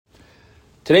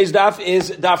Today's daf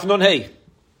is Daf Nun Hey,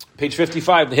 page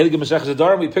 55, the Heilige Masechus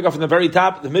Nedarim. We pick up from the very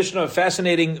top, the Mishnah, a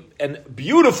fascinating and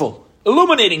beautiful,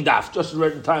 illuminating daf, just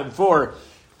right in time for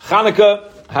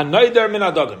Chanukah. Hanayder min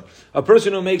adagan. A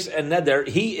person who makes a neder,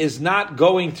 he is not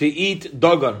going to eat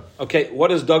dagan. Okay,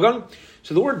 what is dagan?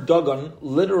 So the word dagan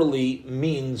literally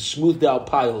means smoothed out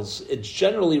piles. It's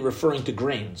generally referring to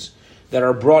grains that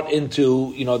are brought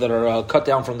into, that are cut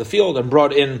down from the field and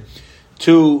brought in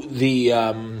to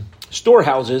the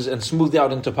storehouses and smoothed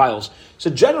out into piles. So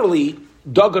generally,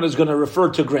 dagan is going to refer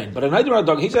to grain. But a neder min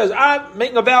adagan, he says, I'm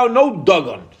making a vow, no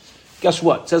dagan. Guess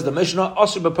what? It says the Mishnah,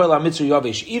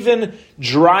 even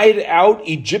dried out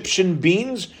Egyptian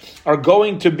beans are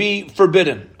going to be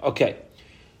forbidden. Okay.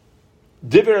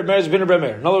 In other words,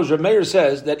 Reb Meir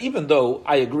says that even though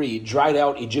I agree, dried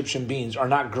out Egyptian beans are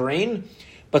not grain,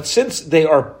 but since they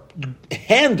are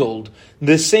handled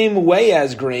the same way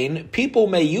as grain, people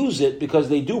may use it because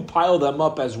they do pile them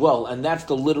up as well, and that's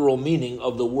the literal meaning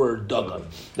of the word dagan.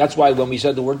 That's why when we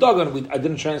said the word dagan, I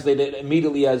didn't translate it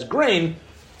immediately as grain.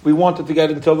 We wanted to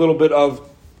get into a little bit of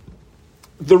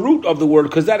the root of the word,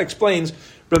 because that explains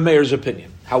Reb Meir's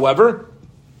opinion. However,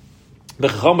 the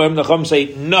Chacham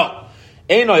say no.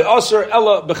 They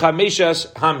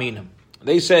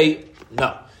say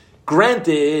no.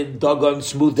 Granted, dagan,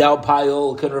 smoothed out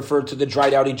pile, can refer to the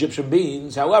dried out Egyptian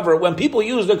beans. However, when people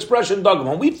use the expression dagan,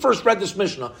 when we first read this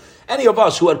Mishnah, any of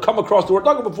us who had come across the word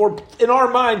dagan before, in our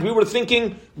mind, we were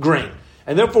thinking grain.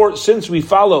 And therefore, since we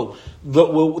follow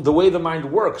the way the mind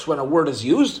works when a word is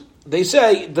used, they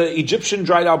say the Egyptian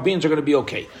dried out beans are going to be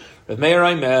okay. Reb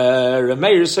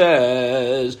Meir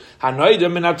says,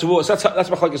 that's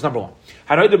machlokes number one.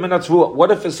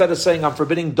 What if instead of saying I'm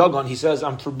forbidding dagan, he says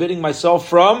I'm forbidding myself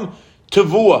from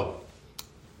tavua?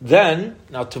 Then,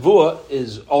 now tavua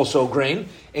is also grain.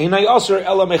 Then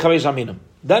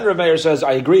Reb Meir says,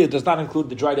 I agree, it does not include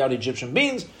the dried out Egyptian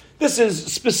beans. This is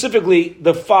specifically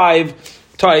the 5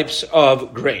 types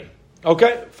of grain.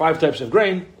 Okay? 5 types of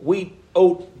grain: wheat,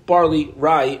 oat, barley,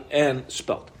 rye, and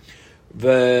spelt. Lost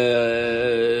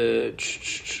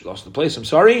the place, I'm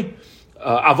sorry.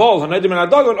 Avol, hanayder min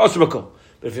adagan, osbakol.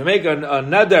 But if you make a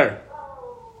neder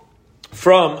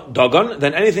from dagan,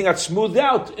 then anything that's smoothed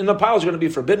out in the pile is going to be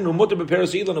forbidden.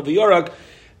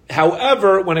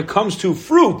 However, when it comes to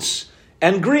fruits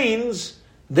and greens,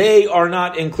 they are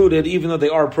not included, even though they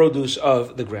are produce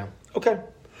of the ground. Okay.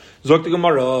 Zok the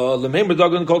Gemara, lemeimar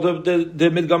dagan called the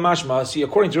midgam mashma. See,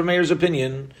 according to Reb Meir's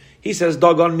opinion, he says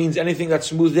dagan means anything that's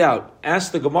smoothed out.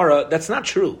 Ask the Gemara, that's not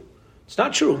true. It's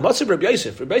not true. Matzav Reb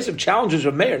Yosef. Reb Yosef challenges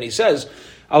Reb Meir, and he says,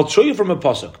 I'll show you from a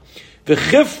pasuk. The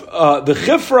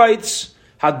Chif writes,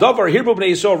 Hadavar hirbu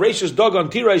bnei Yisrael reishis dagan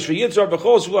tireish v'yitzar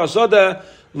b'chos v'asada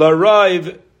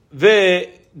l'raiv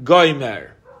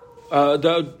v'goymer.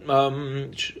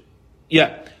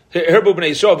 Herbu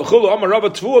bnei Yisrael v'chulu amar rabba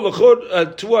tvua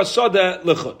l'chud tvua sada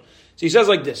l'chud. So he says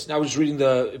like this. Now I was reading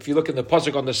if you look in the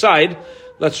pasuk on the side,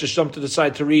 let's just jump to the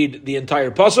side to read the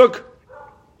entire pasuk.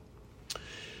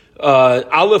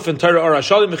 Aleph and Torah are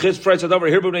Ashalim Mechitz Freitz Adavar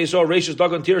Hirbu bnei Yisrael Reishis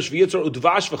Dagan Tirish V'Yitzar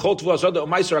Udvash V'Chol Tvua Sada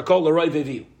U'Maiser Hakol L'Roi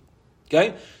V'Viu.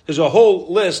 Okay, there's a whole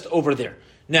list over there.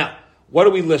 Now, what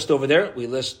do we list over there? We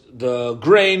list the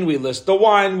grain, we list the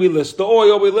wine, we list the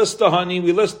oil, we list the honey,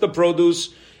 we list the produce,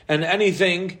 and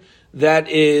anything that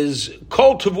is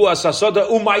kol tavua sasada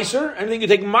umaiser, anything you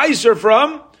take meiser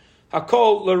from,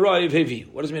 hakol l'roi v'heviu.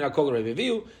 What does it mean hakol l'roi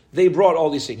v'heviu? They brought all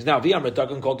these things. Now, v'yamret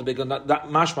dagan called the big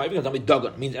mashma, even tell me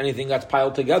dagan means anything that's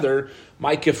piled together.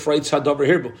 Ma'ikef freitz hadavar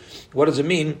hirbu. What does it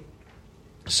mean?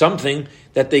 Something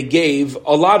that they gave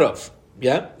a lot of.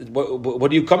 Yeah,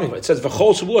 what are you coming from? It says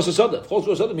v'chol shavuos asada. V'chol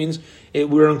shavuos asada means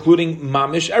we're including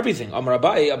mamish everything. Amar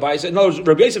Abai said. No,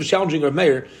 Rabbi Yosef is challenging Reb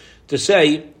Meir to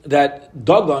say that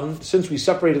dagan, since we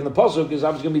separated in the pasuk, is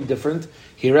obviously going to be different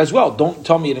here as well. Don't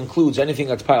tell me it includes anything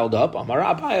that's piled up. Amar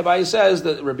Abai says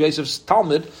that Rabbi Yosef's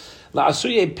Talmud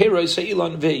la'asuye peroi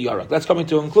se'ilan ve'yarak. That's coming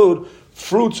to include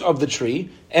fruits of the tree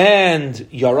and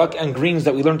yarak and greens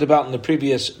that we learned about in the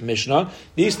previous Mishnah.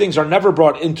 These things are never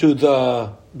brought into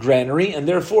the granary, and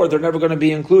therefore they're never going to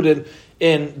be included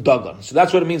in dagan. So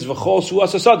that's what it means. V'chol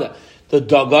suas asada. The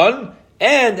dagan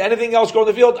and anything else growing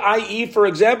in the field, i.e., for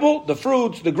example, the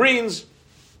fruits, the greens.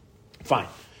 Fine.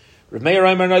 Reb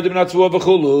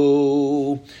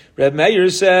Meir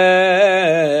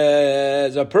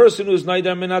says a person who's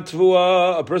naidar min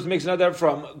hatvua, a person makes nidar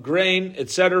from grain,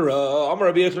 etc. Amar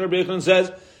Rabbi Yochanan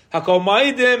says, Hakol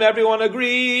maidim, everyone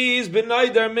agrees, bin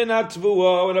naidar min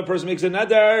hatvua. When a person makes a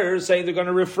nidar, saying they're going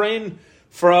to refrain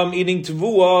from eating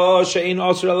tvua, she'ein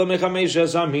asur ela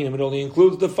mechamesh amin. It only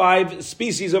includes the 5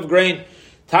 species of grain.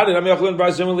 There's no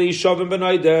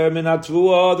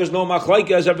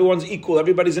machlaikas, everyone's equal,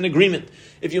 everybody's in agreement.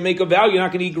 If you make a vow, you're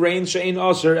not going to eat grains,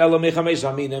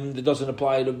 it doesn't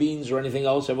apply to beans or anything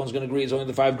else. Everyone's going to agree it's only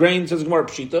the 5 grains. Says the Gemara,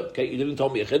 Pshita. Okay, you didn't tell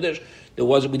me a chiddush.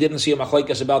 We didn't see a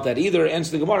machlaikas about that either.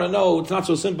 Answer the Gemara, no, it's not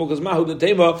so simple, because mahu the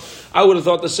tema, I would have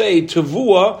thought to say,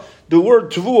 tavua, the word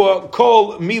tavua,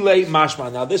 kol mile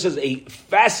mashma. Now this is a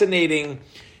fascinating,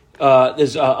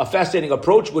 there's a fascinating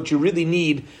approach, which you really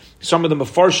need some of the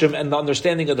mafarshim and the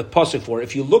understanding of the pasuk for.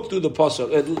 If you look through the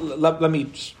pasuk,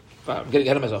 I'm getting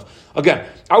ahead of myself. Again,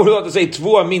 I would like to say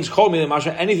tvua means chol milei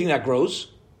mashma, anything that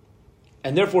grows,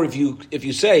 and therefore if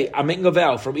you say I'm making a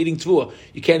vow from eating tvua,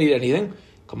 you can't eat anything.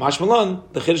 Kamash malan,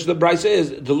 the chiddush of the brayso is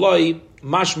deloi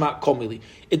mashma kol milei.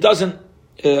 It doesn't.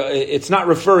 It's not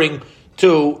referring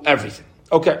to everything.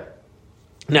 Okay.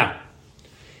 Now,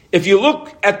 if you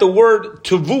look at the word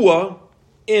tvua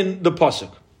in the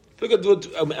pasuk. Look at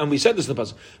and we said this in the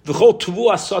pasuk. V'chol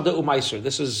tvua sada u'maiser.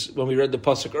 This is when we read the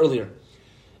pasuk earlier.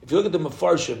 If you look at the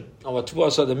mafarshim on what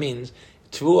tvua sada means,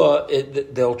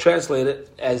 tvua they'll translate it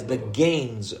as the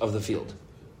gains of the field.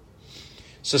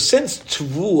 So since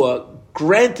tvua,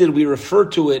 granted we refer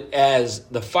to it as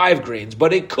the 5 grains,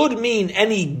 but it could mean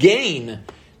any gain,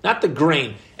 not the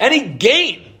grain, any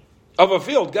gain of a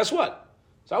field. Guess what?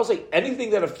 So I'll say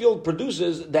anything that a field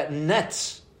produces that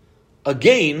nets a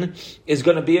gain is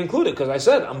going to be included, because I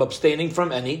said I'm abstaining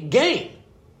from any gain.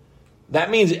 That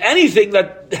means anything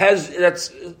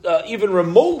that's even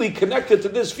remotely connected to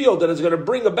this field that is going to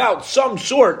bring about some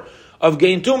sort of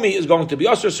gain to me is going to be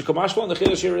usher. So kamashval, and the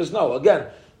chiddush here is no. Again,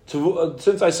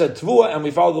 since I said tvua and we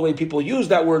follow the way people use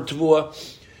that word tvua,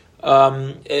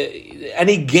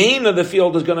 any gain of the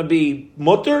field is going to be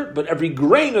mutter, but every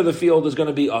grain of the field is going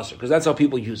to be usher, because that's how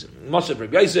people use it. Masad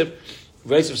Rabbi Yosef.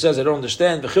 Yosef says, I don't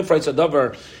understand. V'chifreitz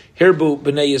adavar hirbu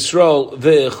b'nei Yisrael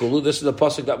v'chulu. This is the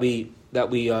pasuk that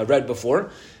we read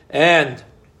before, and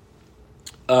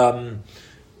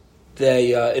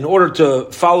they in order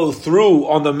to follow through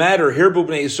on the matter, hirbu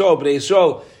b'nei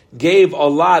Yisrael gave a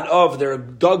lot of their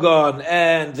dagan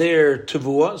and their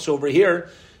tavua. So over here,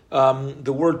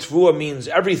 the word tvua means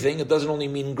everything. It doesn't only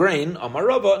mean grain. Amar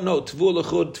Rava, no, tvua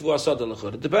lechud, tvua sada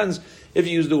lechud. It depends if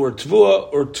you use the word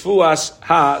tvua or tvuas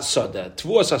ha-sada.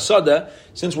 Tvuas ha-sada,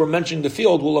 since we're mentioning the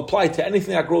field, will apply to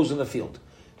anything that grows in the field.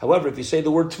 However, if you say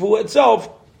the word tvua itself,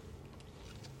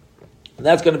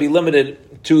 that's going to be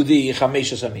limited to the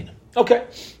chameshes aminim. Okay,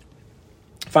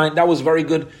 fine. That was very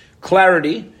good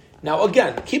clarity. Now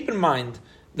again, keep in mind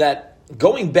that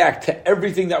going back to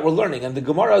everything that we're learning, and the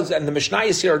Gemaras and the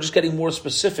Mishnayos here are just getting more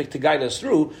specific to guide us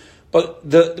through, but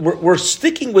we're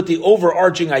sticking with the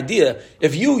overarching idea.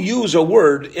 If you use a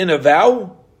word in a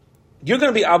vow, you're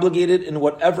going to be obligated in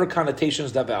whatever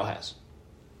connotations that vow has.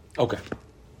 Okay.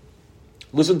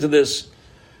 Listen to this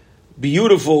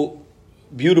beautiful,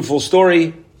 beautiful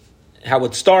story, how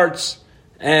it starts,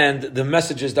 and the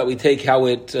messages that we take, how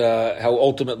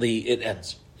ultimately it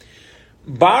ends.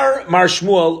 Bar Mar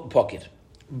Shmuel Pocket.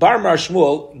 Bar Mar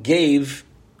Shmuel gave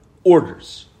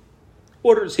orders.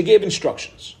 He gave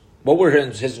instructions. What were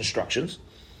his instructions?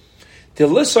 That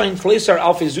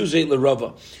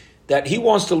he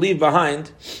wants to leave behind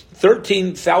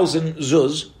 13,000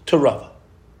 zuz to Rava.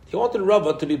 He wanted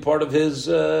Rava to be part of his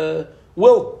will. He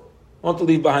wanted to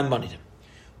leave behind money.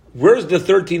 Where's the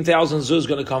 13,000 zuz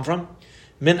going to come from?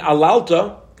 Min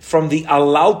alalta, from the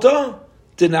alalta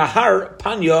to Nahar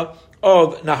Panya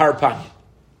of Nahar Panya.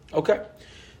 Okay?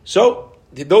 So,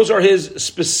 those are his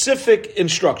specific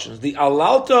instructions. The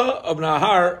alalta of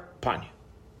Nahar Panya.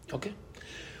 Okay?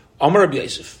 Amar Rabbi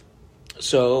Yosef.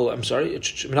 So, I'm sorry.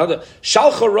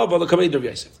 Shalcha Rava l'kamei Rabbi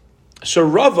Yosef. So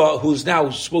Rava, who's now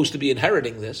supposed to be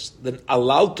inheriting this, the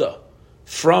alalta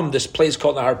from this place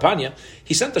called Nahar Panya,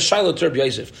 he sent the Shiloh to Rabbi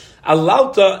Yosef.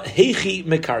 Alalta heichi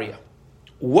mekaria.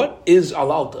 What is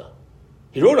alalta?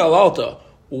 He wrote alalta.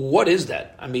 What is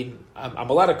that? I mean, I'm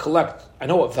allowed to collect. I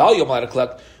know what value I'm allowed to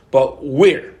collect, but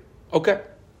where? Okay.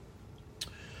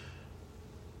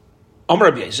 Amar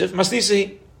Rabbi Yosef,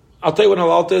 Masnisi, I'll tell you what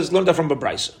alalta is. Learn that from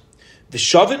Babraisa. The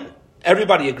shavin,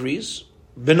 everybody agrees.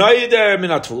 If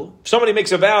somebody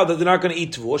makes a vow that they're not going to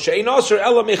eat tvu,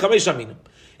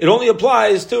 it only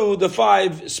applies to the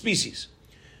 5 species: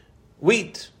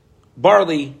 wheat,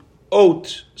 barley,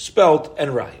 oat, spelt,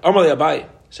 and rye. Amar Abai.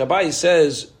 So Abai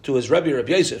says to his Rebbe,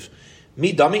 Rabbi Yosef,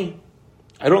 "Me dummy,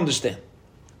 I don't understand.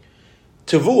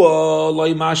 Tavua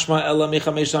loy mashma ela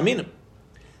mechamesh aminim.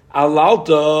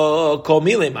 Alalta kol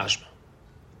mile mashma.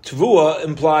 Tavua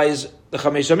implies the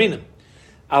chamesh aminim.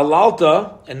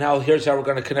 Alalta, and now here's how we're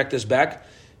going to connect this back.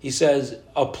 He says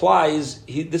applies.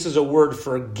 This is a word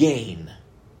for gain,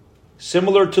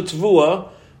 similar to tavua,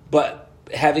 but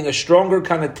having a stronger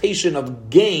connotation of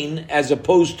gain as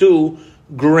opposed to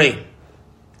grain.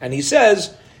 And he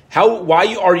says,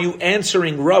 why are you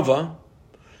answering Rava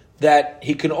that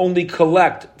he can only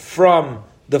collect from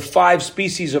the 5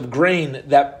 species of grain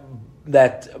that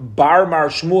Mar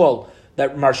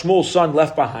Shmuel's son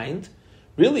left behind?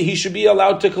 Really, he should be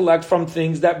allowed to collect from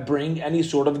things that bring any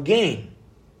sort of gain.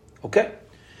 Okay?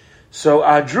 So,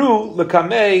 Adru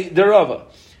L'kamei de Rava.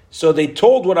 So they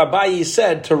told what Abayi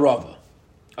said to Rava.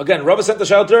 Again, Rava sent the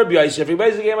shayla to Rabbi Yosef. He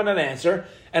basically gave him an answer.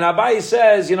 And Abayi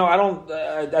says,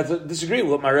 I disagree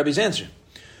with my Rebbe's answer.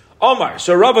 Omar,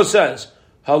 so Rava says,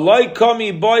 Halai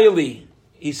kami boili.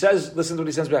 He says, listen to what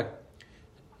he sends back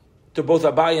to both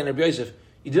Abayi and Rabbi Yosef.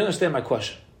 You didn't understand my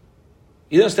question.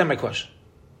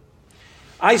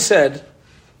 I said,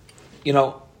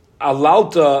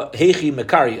 alalta hechi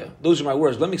mekaria. Those are my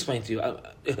words. Let me explain to you.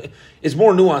 It's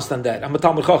more nuanced than that. I'm a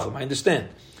Talmud Chacham. I understand.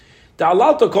 The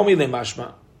alalta komi le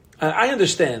mashma. I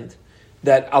understand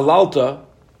that alalta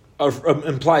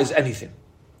implies anything,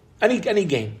 any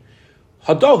gain.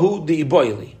 Hadahu the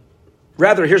iboili.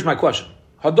 Rather, here's my question.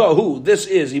 Hadahu, this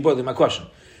is iboili. My question.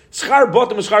 Schar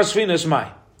botem schar sfina is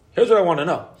my. Here's what I want to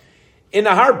know. In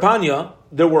Nahar Panya,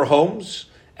 there were homes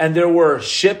and there were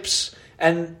ships,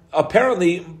 and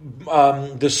apparently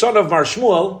the son of Mar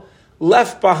Shmuel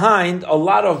left behind a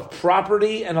lot of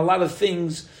property and a lot of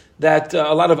things that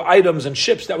a lot of items and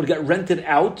ships that would get rented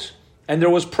out, and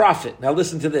there was profit. Now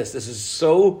listen to this. This is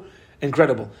so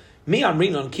incredible. Do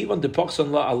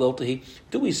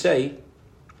we say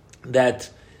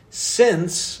that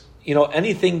since,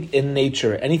 anything in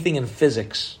nature, anything in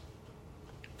physics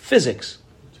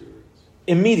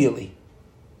immediately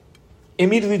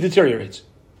deteriorates,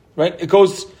 right?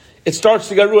 It starts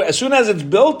to get ruined. As soon as it's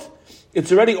built,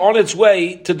 it's already on its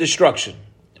way to destruction.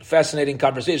 Fascinating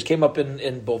conversation came up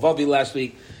in Bovavi last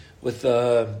week with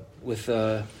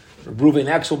Reuven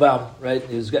Axelbaum, right?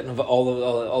 He was getting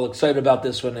all excited about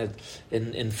this one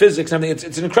in physics. I mean,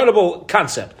 it's an incredible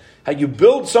concept. How you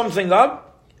build something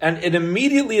up, and it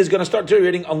immediately is going to start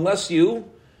deteriorating unless you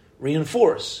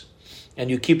reinforce and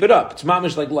you keep it up. It's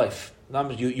mamish like life.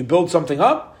 You build something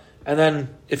up, and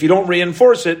then if you don't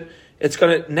reinforce it, it's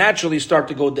going to naturally start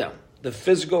to go down. The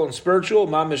physical and spiritual,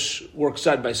 mamish, work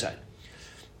side by side.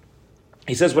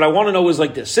 He says, what I want to know is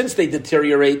like this. Since they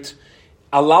deteriorate,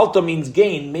 alalta means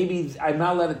gain. Maybe I'm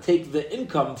not allowed to take the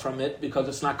income from it because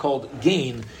it's not called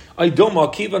gain. Maybe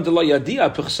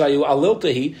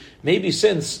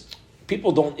since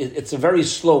people don't, it's a very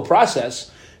slow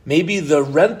process, maybe the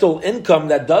rental income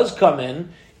that does come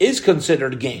in is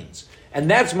considered gains. And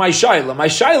that's my shaila. My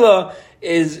shaila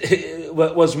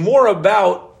was more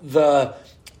about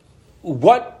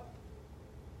what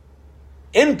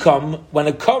income, when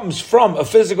it comes from a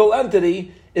physical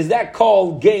entity, is that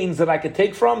called gains that I could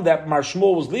take from, that Mar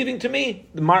Shmuel was leaving to me,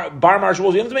 Bar Mar Shmuel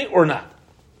was leaving to me, or not?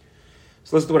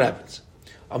 So listen to what happens.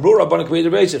 So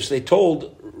they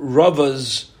told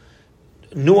Rava's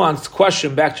nuanced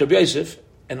question back to Rabbi Yosef,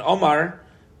 and Omar,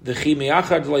 and Ikbid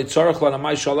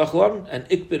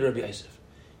Rabbi Yosef.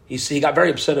 He got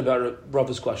very upset about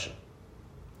Rava's question.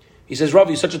 He says, Rav,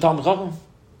 you're such a Talmud Chacham?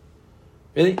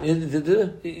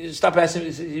 Really? Stop asking.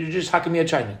 You're just hacking me a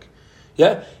chaynik.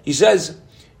 Yeah? He says,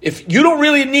 if you don't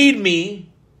really need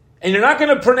me, and you're not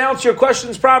going to pronounce your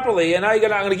questions properly, and I'm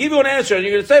going to give you an answer, and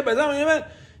you're going to say,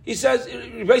 but he says,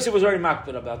 basically was very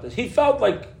makbid about this. He felt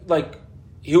like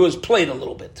he was played a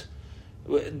little bit.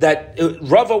 That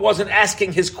Rava wasn't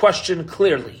asking his question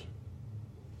clearly.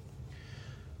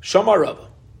 Shama Rava.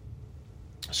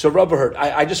 So Rava heard.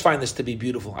 I just find this to be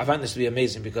beautiful. I find this to be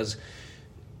amazing because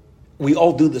we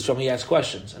all do this when we ask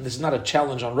questions, and this is not a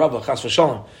challenge on Rava, chas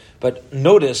v'shalom. But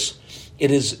notice, it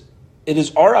is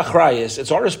our achrayus, it's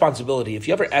our responsibility. If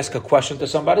you ever ask a question to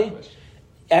somebody,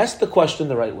 ask the question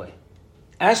the right way.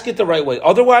 Ask it the right way.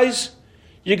 Otherwise,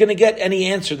 you're going to get any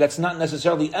answer that's not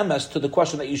necessarily emes to the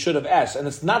question that you should have asked, and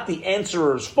it's not the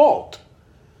answerer's fault.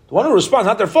 The one who responds,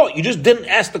 not their fault. You just didn't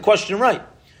ask the question right.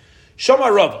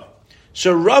 Shama Rava.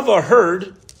 So Rava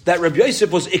heard that Rabbi Yosef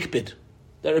was ikbid.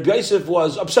 That Rabbi Yosef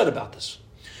was upset about this.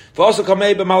 So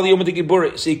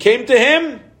he came to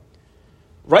him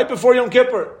right before Yom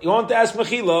Kippur. You want to ask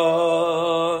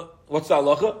Mechila. What's the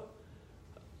halacha?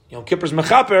 Yom Kippur's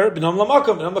mechaper, b'nam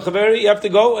lamakam, b'nam lechaveri, you have to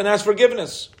go and ask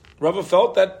forgiveness. Rava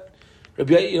felt that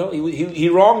he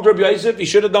wronged Rabbi Yosef, he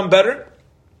should have done better.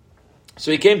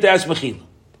 So he came to ask Mechila.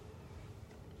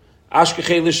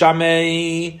 Ashkechei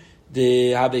l'shamei,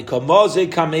 de habe kamoze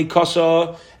kamei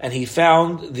kasa, and he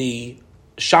found the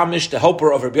Shamish, the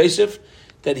helper of Rabbi Yosef,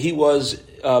 that he was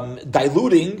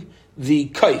diluting the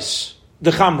kais,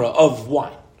 the chamra of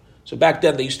wine. So back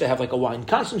then they used to have like a wine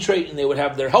concentrate, and they would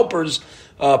have their helpers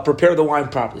prepare the wine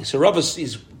properly. So Rav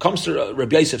comes to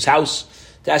Rabbi Yosef's house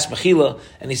to ask Mechila,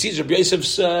 and he sees Rabbi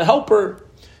Yosef's helper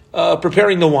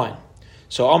preparing the wine.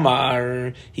 So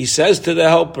Omar, he says to the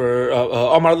helper,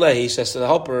 Omar Lei, he says to the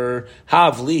helper,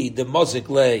 Havli the Mozik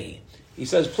Lei. He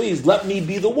says, please let me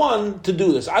be the one to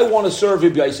do this. I want to serve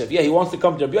Rabbi Yosef. Yeah, he wants to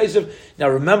come to Rabbi Yosef. Now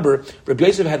remember, Rabbi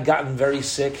Yosef had gotten very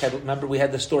sick. Remember we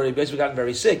had the story, Rabbi Yosef had gotten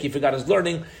very sick. He forgot his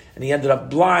learning, and he ended up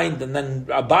blind. And then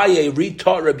Abaye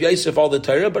retaught Rabbi Yosef all the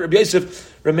Torah, but Rabbi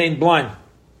Yosef remained blind.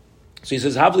 So he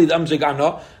says, Havli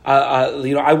Amzegano,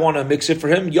 I want to mix it for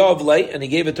him. Yovle, and he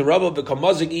gave it to Rabbi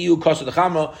B'Kamazik Iyu Kasa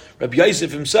Dechama. Rabbi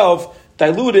Yosef himself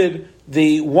diluted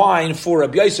the wine for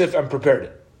Rabbi Yosef and prepared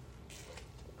it.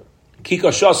 Kika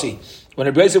Shasi, when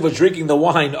Rabbi Yosef was drinking the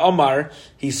wine, Omar,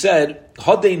 he said,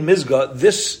 Hadein Mizga,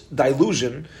 this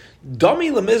dilution,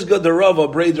 Dami Lemizga the Rava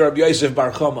Braid Rabbi Yosef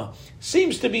Bar Chama,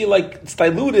 seems to be like, it's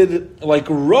diluted like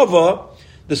Rava,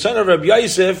 the son of Rabbi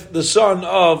Yosef, the son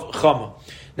of Chama.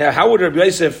 Now, how would Rabbi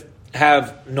Yosef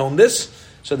have known this?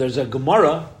 So there's a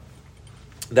Gemara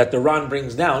that the Ran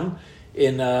brings down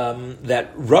in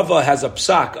that Rava has a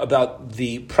psak about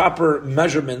the proper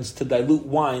measurements to dilute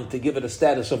wine to give it a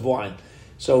status of wine.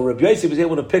 So Rabbi Yosef was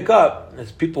able to pick up,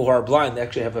 as people who are blind, they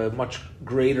actually have a much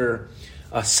greater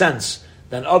sense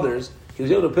than others. He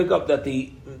was able to pick up that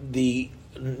the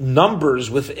numbers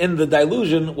within the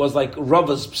dilution was like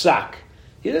Rava's psak.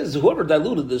 Whoever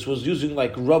diluted this was using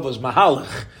like Rava's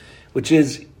mahalach, which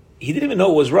is, he didn't even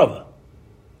know it was Rava.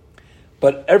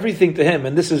 But everything to him,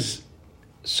 and this is,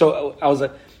 so I was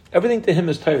like, everything to him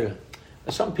is Torah.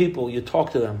 Some people, you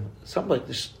talk to them, some like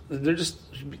this, they're just,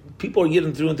 people are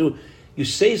getting through and through. You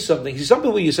say something, see, some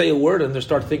people you say a word and they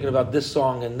start thinking about this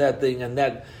song and that thing and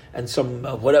that, and some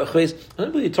whatever. And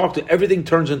then when you talk to, everything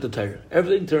turns into Torah.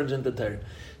 Everything turns into Torah.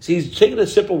 See, he's taking a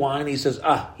sip of wine, he says,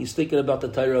 he's thinking about the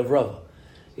Torah of Rava.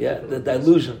 Yeah, the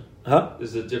dilution. Huh?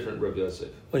 This is a different Rav Yosef.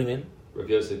 What do you mean? Rav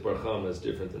Yosef Bar Chama is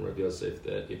different than Rav Yosef the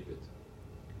Ikvit.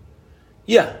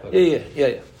 Yeah.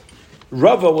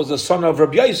 Rava was the son of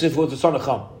Rabbi Yosef, who was the son of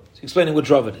Chama. He's explaining which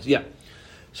Rava it is. Yeah.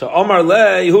 So Omar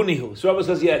Le Hunihu. So Rava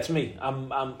says, yeah, it's me.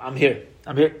 I'm here.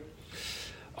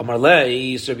 Omar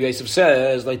Le, so Rabbi Yosef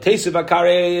says, like Teisiv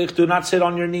Akarech, do not sit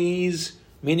on your knees,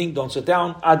 meaning don't sit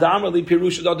down. Adam Ali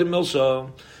Pirusha Dadim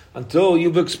Milsa, until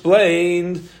you've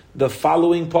explained the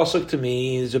following pasuk to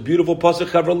me. It's a beautiful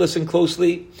pasuk. Ever listen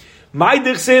closely. My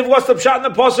dichsiv, what's the pshat in the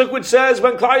pasuk which says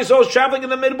when Klal Yisrael is traveling in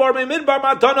the midbar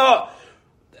matana,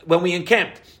 when we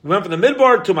encamped, we went from the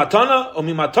midbar to matana, or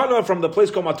matana from the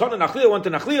place called matana Nachlia went to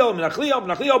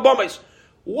Nachlia Bomes.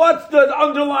 What's the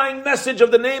underlying message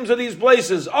of the names of these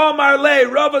places? Omar Le,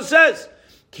 Rava says,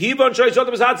 when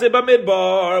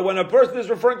a person is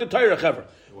referring to Torah, Chaver,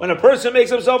 when a person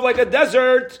makes himself like a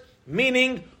desert,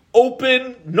 meaning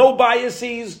open, no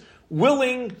biases,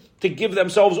 willing to give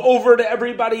themselves over to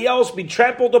everybody else, be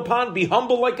trampled upon, be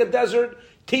humble like a desert,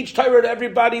 teach Torah to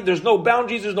everybody, there's no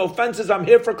boundaries, there's no fences, I'm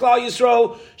here for Klal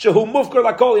Yisrael, Shehu Mufkar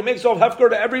Lakol, he makes himself hefker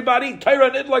to everybody, Torah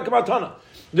and it like a matana.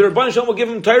 The Rebbeinu Shalom will give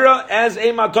him Torah as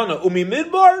a matana. Umi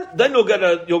midbar, then you'll get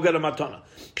a matana.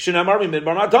 Kshenamar mi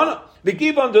midbar matana.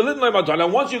 V'kivan delin loy matana.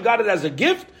 And once you got it as a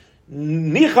gift,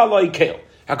 nicha loy keil.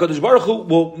 HaKadosh Baruch Hu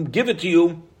will give it to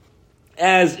you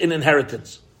as an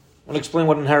inheritance. I want to explain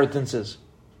what inheritance is.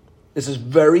 This is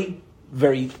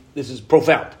this is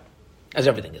profound, as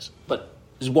everything is. But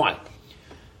this is why.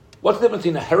 What's the difference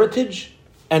between a heritage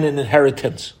and an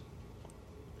inheritance?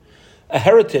 A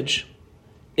heritage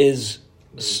is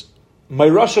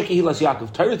Mayrasha Kehilas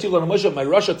Yaakov. Torah Tivlan Moshe,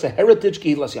 Mayrasha, it's a heritage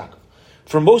Kehilas Yaakov.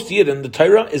 For most Yidden, the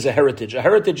Torah is a heritage. A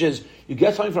heritage is, you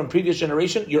get something from a previous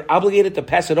generation, you're obligated to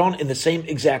pass it on in the same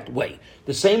exact way.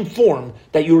 The same form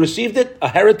that you received it, a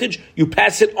heritage, you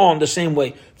pass it on the same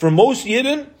way. For most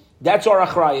Yidden, that's our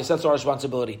achrayas, that's our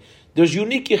responsibility. There's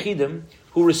unique Yechidim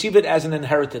who receive it as an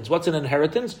inheritance. What's an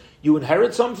inheritance? You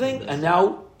inherit something, and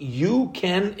now you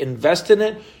can invest in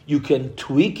it, you can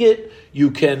tweak it,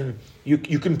 you can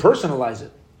personalize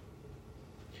it.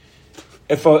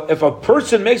 If a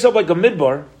person makes up like a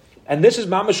midbar, and this is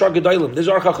Mamashar Gedailim, this is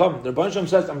our Chacham, the Rebbeinu Shalom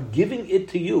says, I'm giving it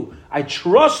to you. I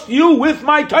trust you with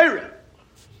my Torah.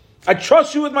 I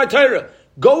trust you with my Torah.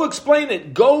 Go explain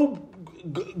it. Go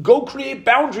create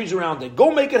boundaries around it.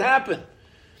 Go make it happen.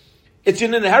 It's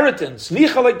an inheritance. Once you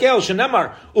get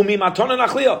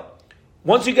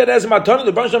it as a matana,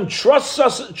 the Rebbeinu Shalom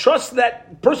trusts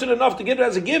that person enough to give it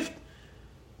as a gift.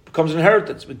 It becomes an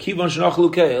inheritance. But Kivan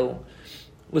Shenachlu Keil.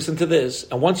 Listen to this.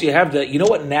 And once you have that, you know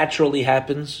what naturally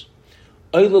happens?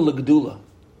 Oila L'Gdula.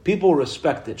 People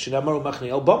respect it. Shenamaru Machni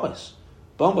El Bamas.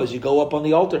 Bamas, you go up on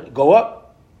the altar. Go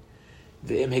up.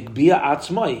 V'im hikbia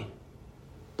atzmai.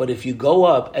 But if you go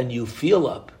up and you feel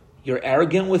up, you're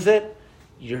arrogant with it,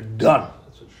 you're done.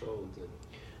 That's what Shaul did.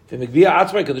 V'im hikbia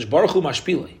atzmai kadosh baruch hu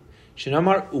mashpilei.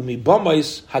 Shenamar umi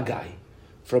bamais hagai.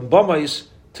 From bamais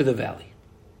to the valley.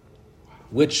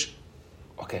 Which,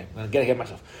 okay, I'm going to get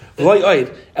myself. Not only are you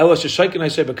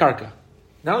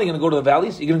going to go to the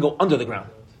valleys, you're going to go under the ground.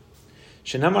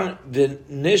 Shenamar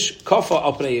v'nish kafa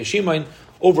al pnei yeshimayin,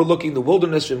 overlooking the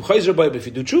wilderness. If you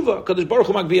do tshuva, Hakadosh Baruch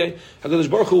Hu magbiyai, Hakadosh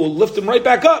Baruch Hu will lift him right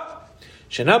back up.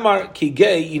 Shenamar ki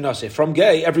gei yinaseh, from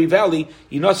gei, every valley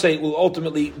yinaseh will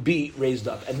ultimately be raised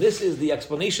up. And this is the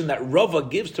explanation that Rava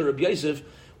gives to Rabbi Yosef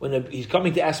when he's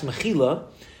coming to ask Mechila.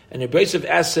 And Rabbi Yosef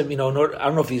asks him, I don't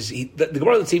know if the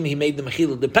Gemara doesn't seem he made the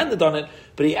Mechila dependent on it,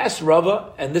 but he asked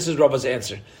Rava, and this is Rava's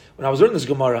answer. When I was learning this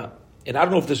Gemara, and I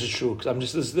don't know if this is true,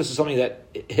 because this is something that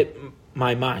hit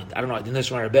my mind. I don't know, I didn't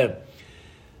listen to my Rebbe.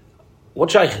 What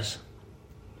shaykh is?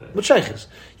 What shaykh is?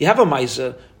 You have a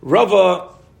Maisa, Rava,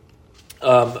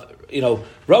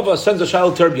 Rava sends a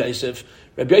child to Rabbi Yosef.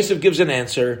 Rabbi Yosef gives an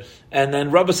answer, and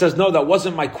then Rava says, no, that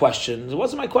wasn't my question. It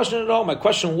wasn't my question at all. My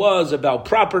question was about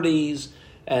properties,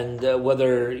 and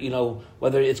whether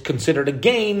it's considered a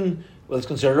gain, whether it's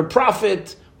considered a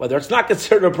profit, whether it's not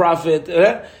considered a profit,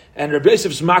 and Rabbi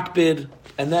Yosef's makbid,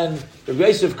 and then Rabbi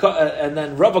Yosef, and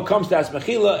then Rava comes to ask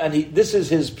Mechila, and this is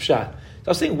his pshat. So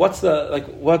I was saying, what's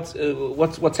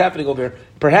happening over here?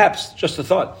 Perhaps, just a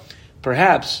thought,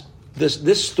 perhaps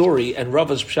this story and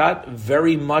Rava's pshat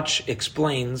very much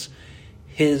explains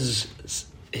his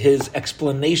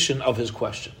explanation of his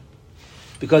question.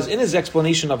 Because in his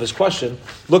explanation of his question,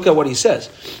 look at what he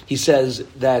says. He says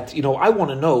that, I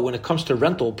want to know when it comes to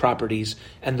rental properties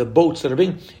and the boats that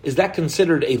are is that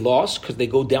considered a loss because they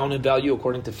go down in value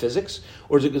according to physics?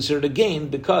 Or is it considered a gain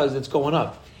because it's going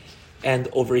up? And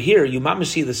over here, you might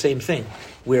see the same thing,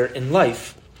 where in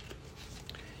life,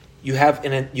 you have,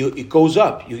 it goes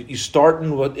up. You start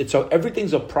in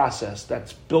everything's a process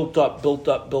that's built up,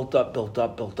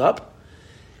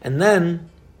 and then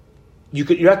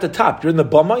you're at the top. You're in the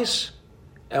bumais,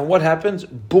 and what happens?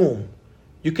 Boom,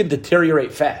 you can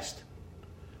deteriorate fast,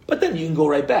 but then you can go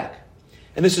right back.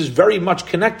 And this is very much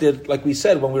connected, like we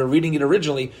said when we were reading it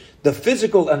originally. The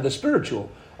physical and the spiritual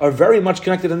are very much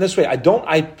connected in this way. I don't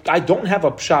have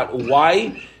a pshat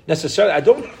why necessarily.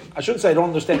 I shouldn't say I don't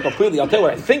understand completely. I'll tell you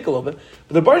what I think a little bit.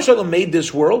 But the Baruch Shalom made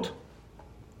this world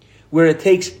where it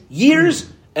takes years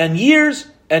and years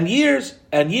and years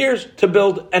and years to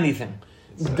build anything.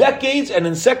 Decades, and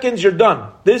in seconds you're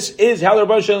done. This is how the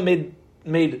Baruch Shalom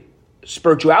made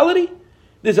spirituality.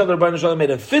 This is how the Baruch Shalom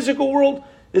made a physical world.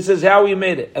 This is how he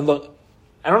made it. And look,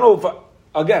 I don't know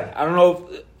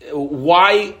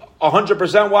why,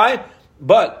 100% why,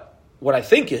 but what I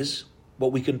think is,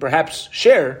 what we can perhaps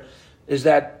share, is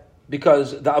that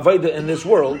because the Avodah in this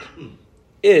world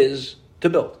is to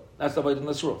build. That's the Avodah in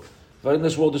this world. The Avodah in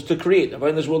this world is to create. The Avodah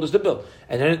in this world is to build.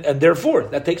 And therefore,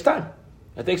 that takes time.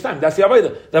 That takes time. That's the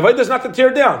Avodah. The Avodah is not to tear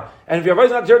down. And if your Avodah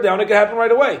is not to tear down, it can happen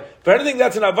right away. But anything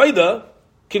that's an Avodah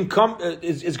can come,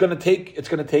 it's going to take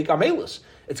amelus.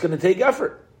 It's going to take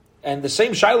effort. And the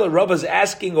same Shaila Rav is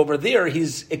asking over there,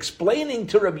 he's explaining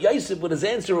to Rabbi Yosef with his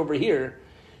answer over here,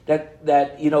 that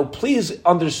please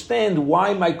understand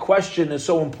why my question is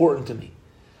so important to me.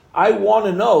 I want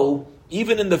to know,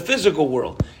 even in the physical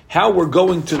world, how we're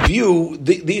going to view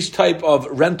these type of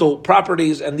rental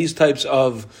properties and these types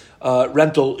of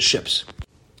rental ships.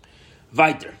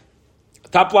 Weiter.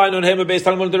 Top line on him based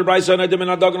on the Brisa,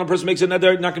 and a person makes a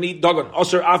neder, not going to eat dagon.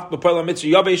 Osir af b'pela mitzvah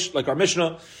yabesh, like our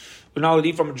Mishnah. We're not allowed to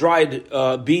eat from dried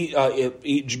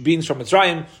beans from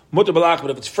Mitzrayim. Mutter balach,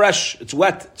 but if it's fresh, it's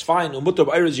wet, it's fine. Mutter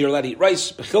b'ayriz, you're allowed to eat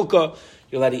rice. B'chilka,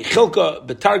 you're allowed to eat chilka.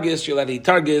 B'targis, you're allowed to eat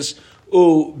targis.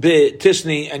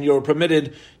 B'tisni, and you're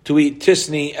permitted to eat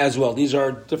tisni as well. These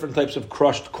are different types of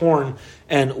crushed corn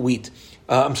and wheat.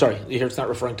 I'm sorry, here it's not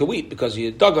referring to wheat because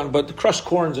you dug on, but the crushed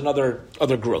corns and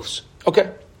other growths. Okay,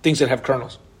 things that have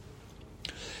kernels.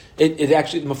 It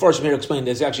actually, the Mefarshim here explained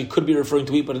this actually could be referring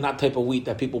to wheat, but not type of wheat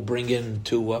that people bring in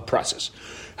to process.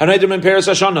 Hanaydim in Peres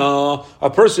Hashana, a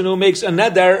person who makes a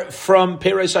neder from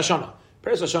Peres Hashana.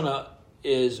 Peres Hashana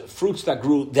is fruits that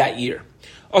grew that year.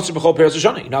 Also, b'chol Peres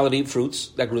Hashana, you're not allowed to eat fruits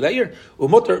that grew that year.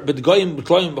 U'mutar b'dgoyim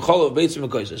b'kloyim b'chol of beitzim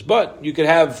b'goyzes. But you could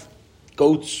have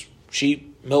goats,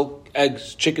 sheep, milk,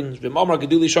 eggs, chickens, b'mamar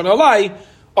geduli shana alai,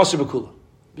 also b'kula.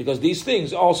 Because these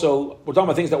things also, we're talking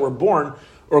about things that were born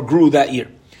or grew that year.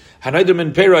 Hanaydim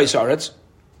in Peres Haaretz,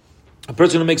 a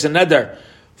person who makes a neder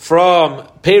from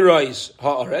Peres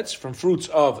Haaretz, from fruits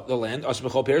of the land,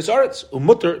 Asbechol Peres Haaretz,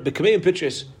 Umutter b'kameim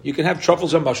pitches, you can have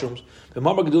truffles and mushrooms.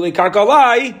 B'mamar gedulei karka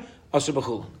alai, Asr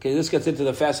b'chulin. Okay, this gets into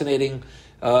the fascinating,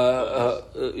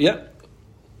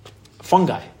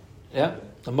 fungi. Yeah,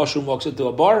 the mushroom walks into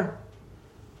a bar.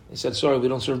 He said, "Sorry, we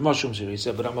don't serve mushrooms here." He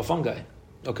said, "But I'm a fungi."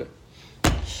 Okay,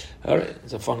 all right,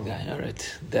 it's a fun guy. All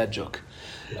right, dad joke.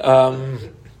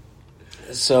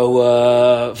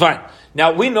 Fine.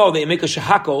 Now we know they make a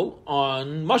shahakol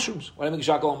on mushrooms. Why do they make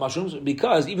a shahakol on mushrooms?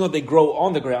 Because even though they grow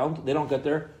on the ground, they don't get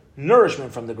their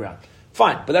nourishment from the ground.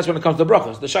 Fine, but that's when it comes to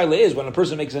brachos. The shaila is when a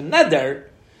person makes a neder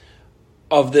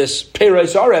of this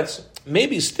peiros aretz,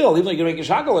 maybe still, even though you're making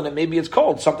shahakol in it, maybe it's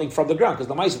called something from the ground because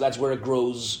the ma'aseh, that's where it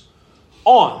grows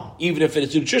on, even if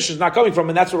its nutrition is not coming from,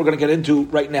 and that's what we're going to get into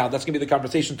right now. That's going to be the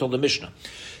conversation till the Mishnah.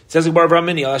 It says, I'll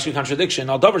ask you a contradiction.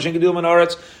 And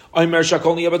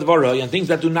things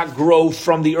that do not grow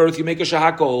from the earth, you make a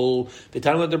shahakol.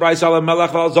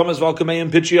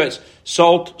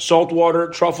 Salt water,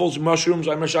 truffles, mushrooms,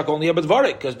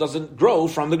 because it doesn't grow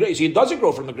from the ground. See, it doesn't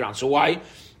grow from the ground. So why?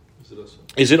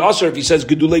 Is it also if he says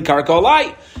gedulei karka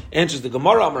alai? Answers the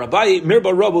Gemara, Amar Abaye,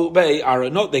 Mirba Rabu Bei Ara.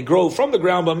 No, they grow from the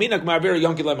ground, but minak ma'avir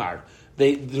yonki lemar.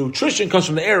 The nutrition comes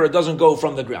from the air; it doesn't go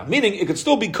from the ground. Meaning, it could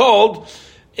still be called,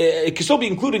 it could still be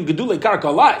including gedulei karka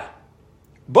alai,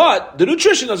 but the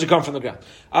nutrition doesn't come from the ground.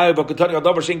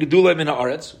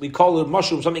 We call it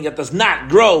mushroom something that does not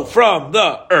grow from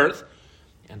the earth.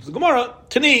 And the Gemara,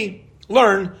 Tani,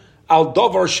 learn al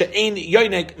davar she'ein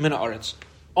yoinek min haaretz.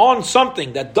 On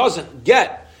something that doesn't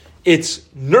get its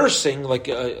nursing, like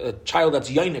a child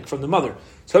that's yainik from the mother,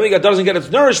 something that doesn't get its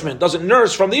nourishment, doesn't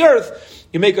nurse from the earth,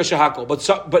 you make a shahakol.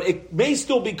 But it may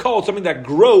still be called something that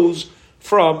grows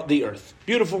from the earth.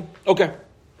 Beautiful. Okay.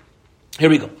 Here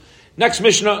we go. Next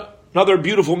Mishnah, another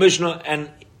beautiful Mishnah,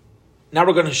 and now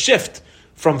we're going to shift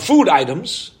from food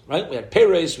items, right? We had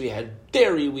peres, we had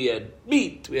dairy, we had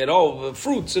meat, we had all the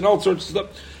fruits and all sorts of stuff.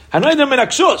 Hanayda min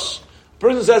aksus.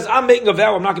 Person says, I'm making a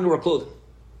vow, I'm not going to wear clothing.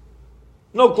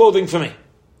 No clothing for me.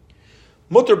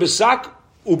 Mutter b'sak,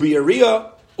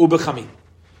 u'bi'ariya, u'b'chamil.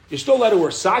 You're still allowed to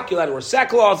wear sak, you're allowed to wear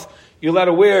sackcloth, you're allowed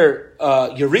to wear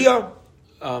yariya,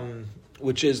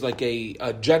 which is like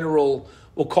a general,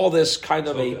 we'll call this kind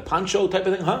of a poncho type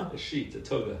of thing, huh? A sheet, a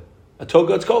toga. A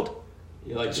toga, it's called?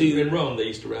 In Rome, they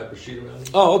used to wrap a sheet around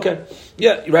you. Oh, okay.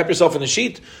 Yeah, you wrap yourself in a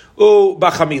sheet.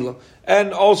 B'chamila.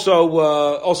 And also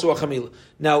a chamila.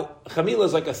 Now, chamila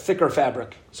is like a thicker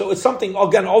fabric. So it's something,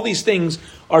 again, all these things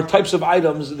are types of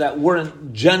items that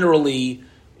weren't generally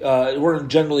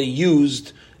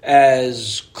used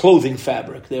as clothing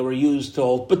fabric. They were used to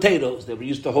hold potatoes. They were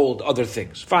used to hold other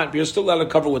things. Fine, but you're still allowed to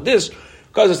cover with this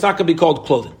because it's not going to be called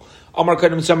clothing.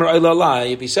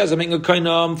 If he says, I'm making a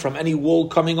kainam from any wool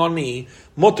coming on me,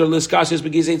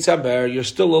 you're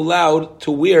still allowed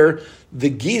to wear the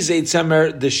gizei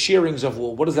tzemer, the shearings of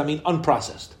wool. What does that mean?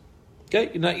 Unprocessed. Okay?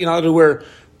 You're not allowed to wear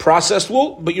processed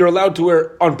wool, but you're allowed to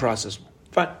wear unprocessed wool.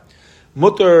 Fine.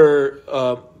 Mutter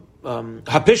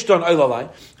hapishton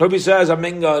oilalai. Rabbi says, I'm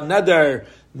making a neder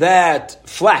that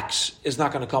flax is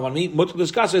not going to come on me. Mutter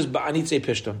discusses, but I need to say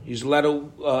pishton. He's allowed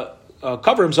to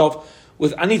cover himself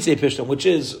with anitze pishton, which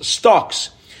is stalks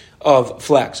of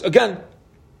flax. Again,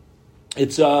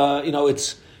 it's not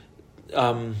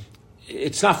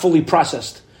fully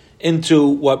processed into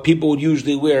what people would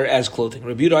usually wear as clothing.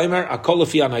 Rabbi Yehuda Omer, akol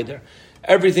lefi hanaider.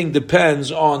 Everything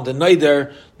depends on the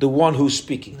naider, the one who's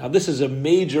speaking. Now, this is a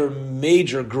major,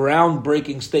 major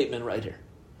groundbreaking statement right here.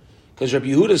 Because Rabbi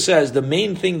Yehuda says the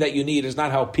main thing that you need is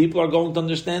not how people are going to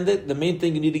understand it. The main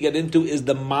thing you need to get into is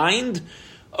the mind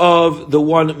of the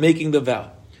one making the vow.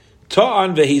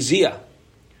 Ta'an vehizia.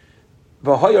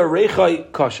 V'hoya rechai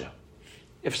kasha.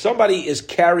 If somebody is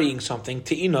carrying something,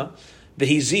 te'ina,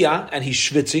 vehizia, and he's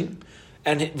schwitzing,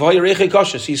 and v'hoya rechai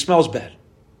kasha, so he smells bad.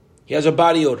 He has a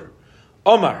body odor.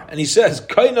 Omar, and he says,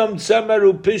 kainam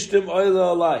tzemeru pishtim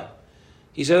oila alai.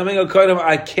 He says,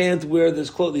 I can't wear these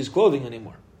clothing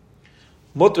anymore.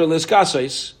 Mutter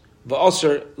liskasais,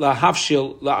 v'aser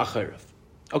lahafshil la'acharev.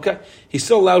 Okay, he's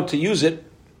still allowed to use it,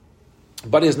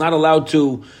 but is not allowed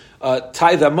to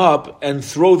tie them up and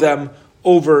throw them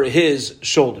over his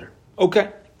shoulder. Okay.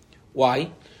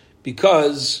 Why?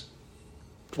 Because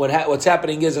what's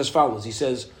happening is as follows. He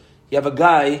says, you have a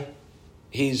guy,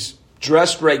 he's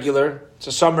dressed regular, it's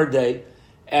a summer day,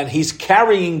 and he's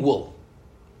carrying wool.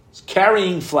 He's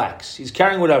carrying flax. He's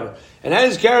carrying whatever. And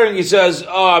as he's carrying, he says,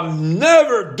 I'm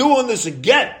never doing this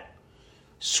again.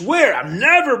 Swear, I'm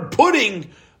never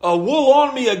putting wool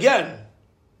on me again.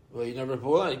 Well, you never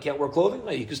put on, you can't wear clothing?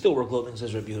 No, you can still wear clothing,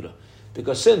 says Rabbi Yehuda.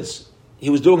 Because since he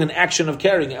was doing an action of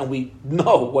carrying, and we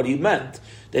know what he meant,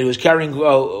 that he was carrying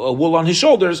a wool on his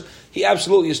shoulders, he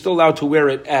absolutely is still allowed to wear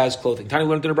it as clothing. Tani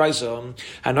learned in the Brisa,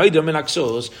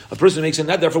 a person makes a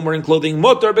neder from wearing clothing,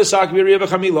 motor besak v'riyah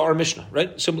v'chamila, our Mishnah, right?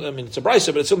 It's a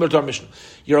Brisa, but it's similar to our Mishnah.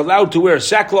 You're allowed to wear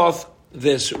sackcloth,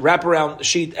 this wraparound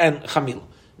sheet, and chamila.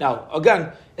 Now,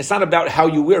 again, it's not about how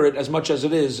you wear it as much as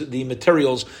it is the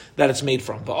materials that it's made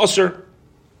from. But also,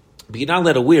 you're not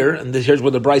allowed to wear, and here's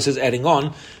where the Bryce is adding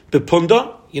on,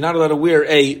 bepunda, you're not allowed to wear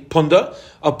a punda.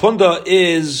 A punda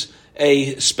is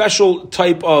a special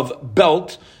type of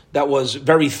belt that was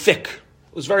very thick.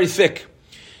 It was very thick.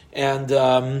 And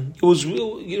it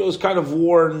was kind of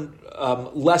worn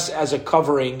less as a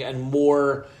covering and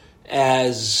more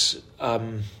as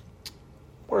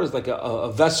like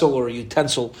a vessel or a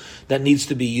utensil that needs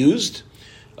to be used.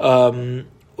 Piskia,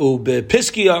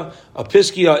 a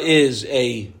piskia is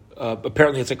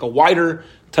apparently it's like a wider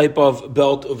type of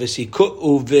belt.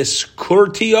 Uviskurtia,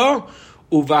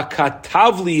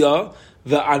 uvakatavlia,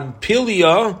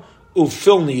 ve'anpilia,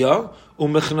 ufilnia,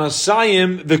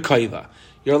 umechnasayim, v'kaiva.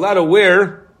 You're allowed to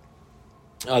wear,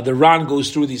 the Ran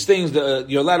goes through these things,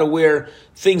 you're allowed to wear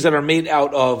things that are made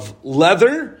out of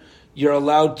leather. You're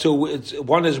allowed to,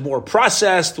 one is more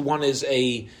processed, one is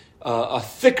a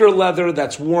thicker leather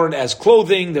that's worn as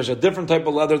clothing. There's a different type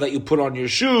of leather that you put on your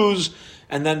shoes.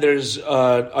 And then there's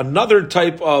another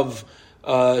type of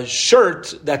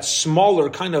shirt that's smaller,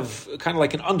 kind of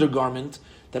like an undergarment,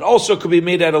 that also could be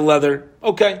made out of leather.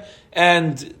 Okay.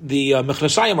 And the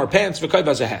mechnasayim are pants, v'kayv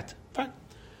has a hat. Fine.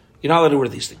 You're not allowed to wear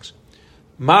these things.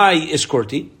 My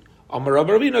iskorti.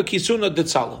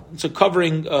 It's a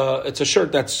covering, it's a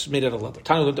shirt that's made out of leather.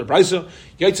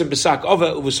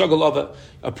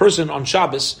 A person on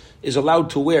Shabbos is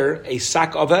allowed to wear a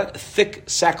sack ove, thick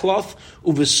sackcloth,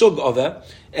 uvesug ove,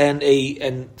 and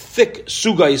thick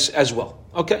sugais as well.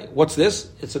 Okay, what's this?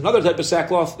 It's another type of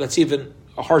sackcloth that's even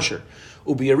harsher.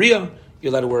 Ubiyariya,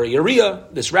 you're allowed to wear a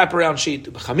yariya, this wraparound sheet,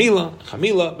 chamila,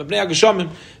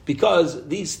 because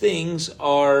these things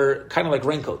are kind of like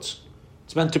raincoats.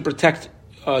 It's meant to protect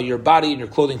your body and your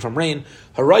clothing from rain.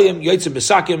 Harayim, yotzim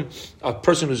besakim, a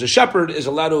person who's a shepherd is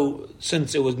allowed to,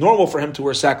 since it was normal for him to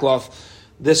wear sackcloth,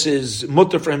 this is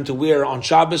mutter for him to wear on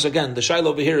Shabbos. Again, the shaila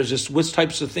over here is just which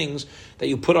types of things that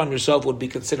you put on yourself would be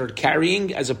considered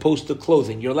carrying as opposed to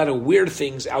clothing. You're allowed to wear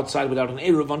things outside without an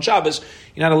eruv on Shabbos.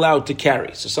 You're not allowed to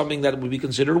carry. So something that would be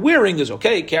considered wearing is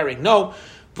okay, carrying no.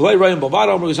 He's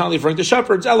not referring to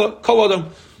shepherds. Ella,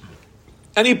 kolodom.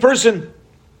 Any person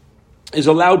is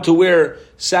allowed to wear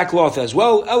sackcloth as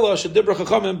well. Ella shedibra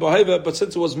chachamim b'haiva, but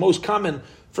since it was most common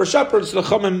for shepherds, the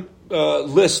chachamim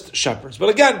list shepherds. But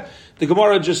again, the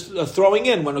Gemara just throwing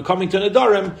in when we're coming to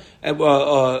Nedarim,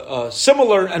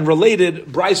 similar and related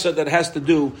brisa that has to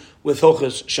do with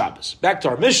Hilchos Shabbos. Back to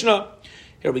our Mishnah.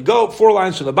 Here we go. 4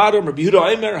 lines from the bottom. Rabbi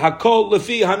Yehuda Eimer Hakol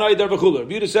lefi hanayder v'chuler.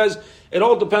 Rabbi Yehuda says it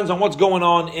all depends on what's going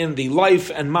on in the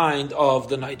life and mind of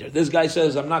the neider. This guy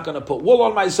says, I'm not going to put wool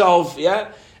on myself,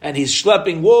 and he's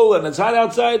schlepping wool and it's hot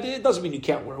outside. It doesn't mean you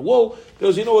can't wear wool,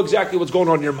 because you know exactly what's going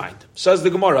on in your mind. Says the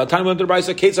Gemara, what did Rabbi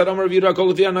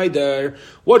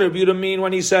Yehuda mean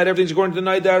when he said everything's according to the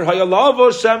neider?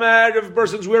 If a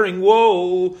person's wearing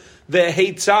wool, the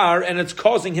hate tsar, and it's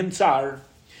causing him tsar.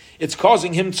 It's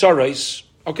causing him tsarais.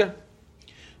 Okay?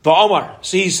 Va'omar.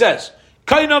 So he says,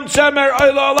 Kainam tzemer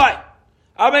ayla alai.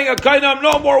 I'm making a kainam,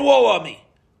 no more wool on me.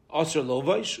 Asr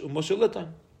lovaish u'mosir litan.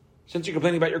 Since you're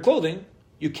complaining about your clothing,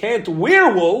 you can't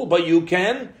wear wool, but you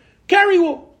can carry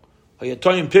wool.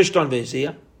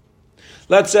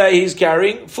 Let's say he's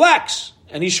carrying flax,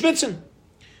 and he's schwitzing.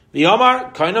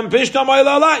 V'omar, kainam pishtam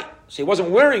ayla alai. So he wasn't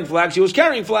wearing flax, he was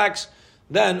carrying flax.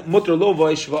 Then mutter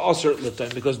lovaish va'asr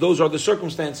litan, because those are the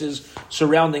circumstances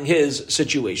surrounding his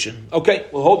situation. Okay,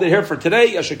 we'll hold it here for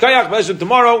today. Yashikayach,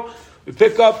 tomorrow we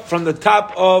pick up from the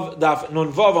top of Daf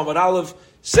Nun Vav Amud Aleph,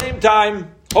 same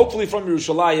time, hopefully from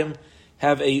Yerushalayim.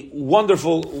 Have a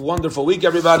wonderful, wonderful week,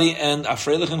 everybody, and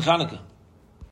Afreilich and Chanukah.